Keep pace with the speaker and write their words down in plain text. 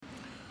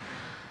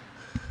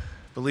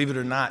Believe it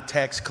or not,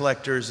 tax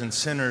collectors and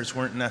sinners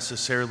weren't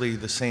necessarily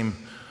the same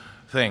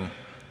thing.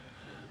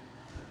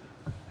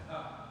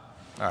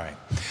 All right.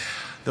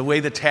 The way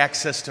the tax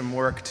system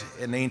worked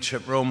in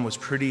ancient Rome was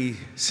pretty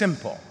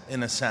simple,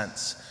 in a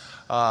sense.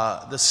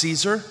 The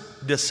Caesar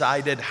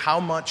decided how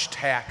much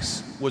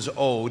tax was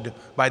owed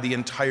by the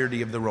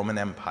entirety of the Roman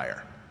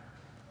Empire.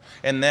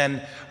 And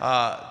then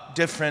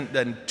different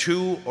than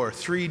 2 or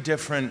 3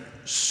 different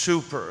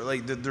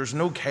there's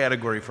no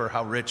category for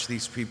how rich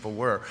these people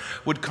were,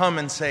 would come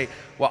and say,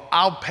 well,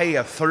 I'll pay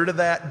a third of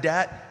that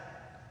debt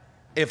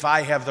if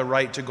I have the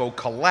right to go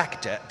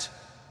collect it,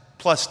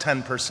 plus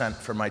 10%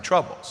 for my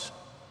troubles.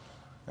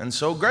 And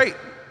so great.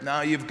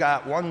 Now you've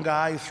got one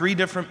guy, 3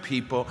 different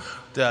people.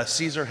 The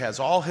Caesar has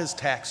all his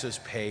taxes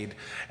paid,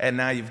 and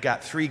now you've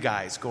got 3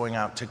 guys going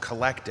out to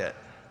collect it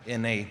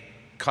in a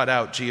cut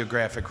out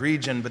geographic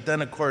region. But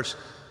then, of course,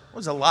 it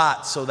was a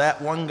lot. So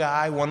that one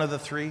guy, one of the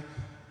 3,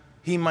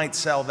 he might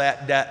sell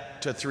that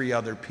debt to 3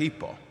 other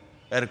people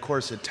at, of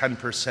course, a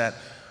 10%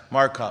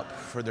 markup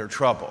for their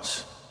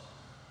troubles.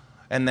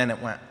 And then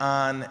it went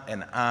on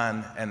and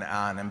on and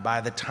on. And by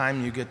the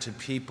time you get to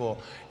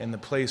people in the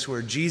place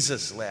where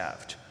Jesus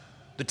lived,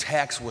 the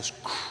tax was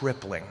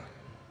crippling.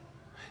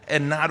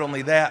 And not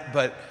only that,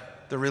 but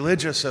the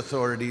religious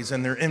authorities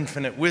in their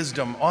infinite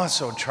wisdom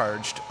also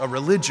charged a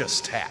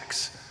religious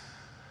tax.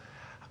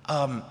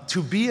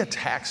 To be a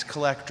tax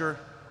collector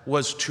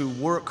was to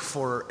work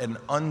for an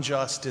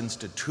unjust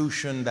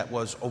institution that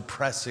was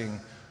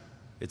oppressing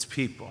its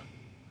people.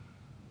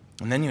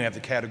 And then you have the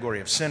category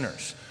of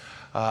sinners.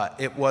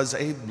 It was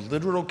a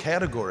literal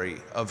category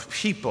of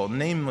people,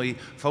 namely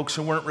folks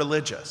who weren't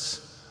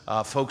religious,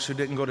 folks who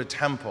didn't go to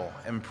temple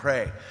and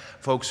pray,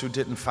 folks who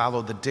didn't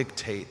follow the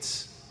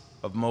dictates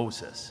of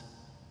Moses.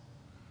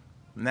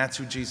 And that's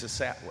who Jesus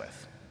sat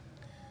with.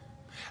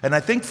 And I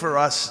think for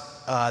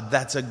us,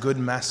 that's a good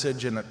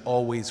message, and it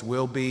always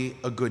will be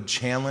a good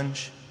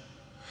challenge.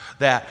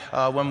 That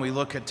when we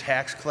look at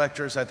tax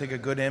collectors, I think a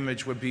good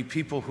image would be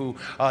people who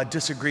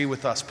disagree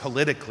with us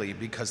politically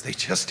because they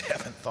just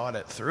haven't thought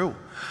it through.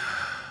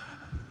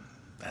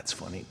 That's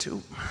funny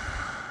too.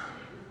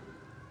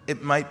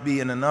 It might be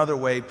in another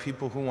way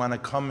people who want to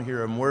come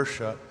here and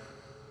worship,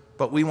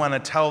 but we want to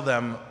tell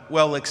them,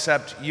 well,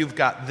 except you've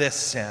got this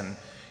sin,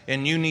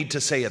 and you need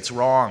to say it's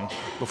wrong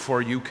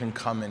before you can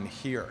come in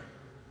here.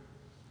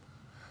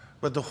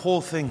 But the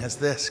whole thing is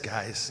this,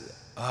 guys.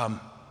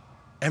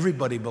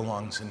 Everybody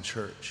belongs in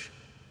church.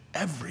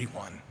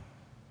 Everyone.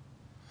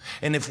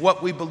 And if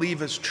what we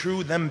believe is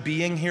true, them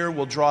being here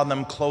will draw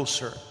them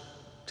closer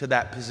to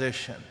that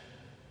position.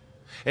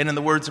 And in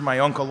the words of my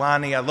Uncle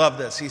Lonnie, I love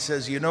this. He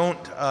says, you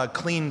don't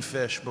clean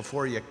fish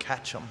before you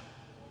catch them.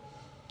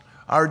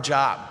 Our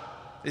job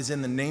is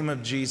in the name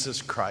of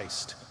Jesus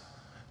Christ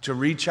to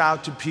reach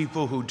out to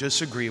people who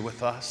disagree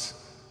with us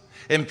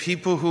and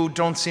people who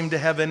don't seem to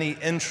have any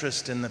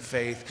interest in the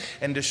faith,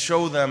 and to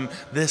show them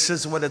this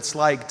is what it's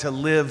like to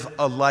live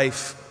a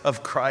life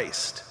of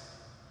Christ.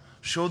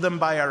 Show them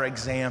by our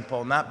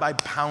example, not by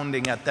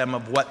pounding at them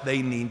of what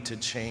they need to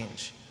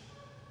change.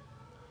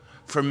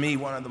 For me,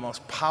 one of the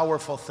most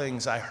powerful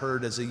things I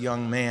heard as a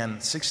young man,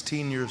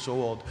 16 years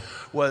old,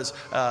 was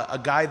a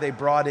guy they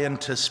brought in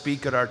to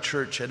speak at our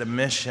church at a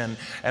mission.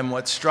 And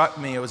what struck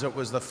me was it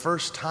was the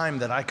first time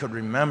that I could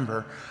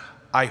remember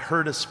I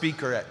heard a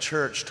speaker at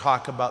church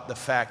talk about the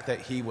fact that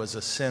he was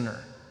a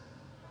sinner.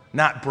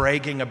 Not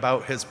bragging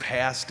about his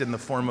past in the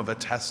form of a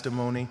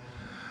testimony,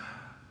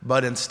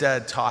 but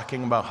instead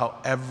talking about how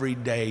every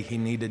day he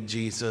needed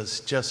Jesus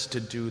just to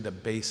do the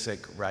basic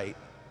right.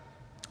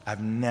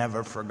 I've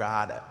never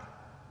forgot it.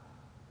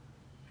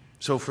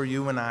 So for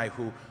you and I,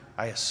 who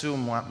I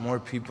assume want more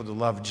people to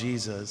love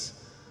Jesus,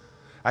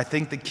 I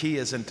think the key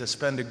isn't to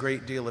spend a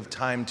great deal of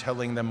time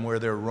telling them where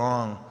they're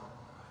wrong,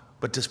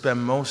 but to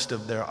spend most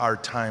of our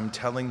time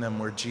telling them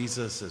where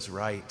Jesus is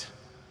right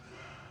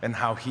and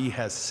how he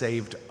has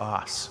saved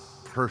us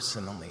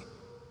personally,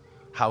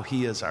 how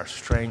he is our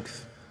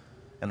strength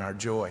and our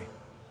joy.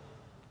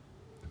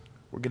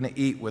 We're going to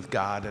eat with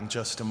God in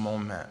just a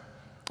moment.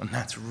 And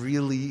that's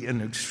really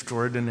an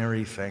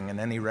extraordinary thing. And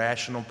any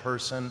rational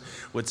person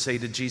would say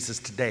to Jesus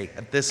today,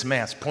 at this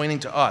Mass, pointing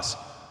to us,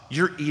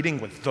 you're eating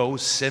with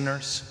those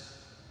sinners?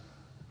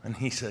 And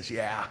he says,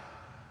 yeah,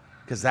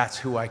 because that's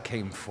who I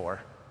came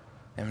for.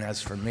 And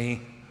as for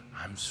me,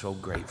 I'm so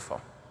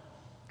grateful.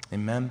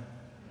 Amen?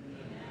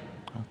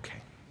 Amen. Okay.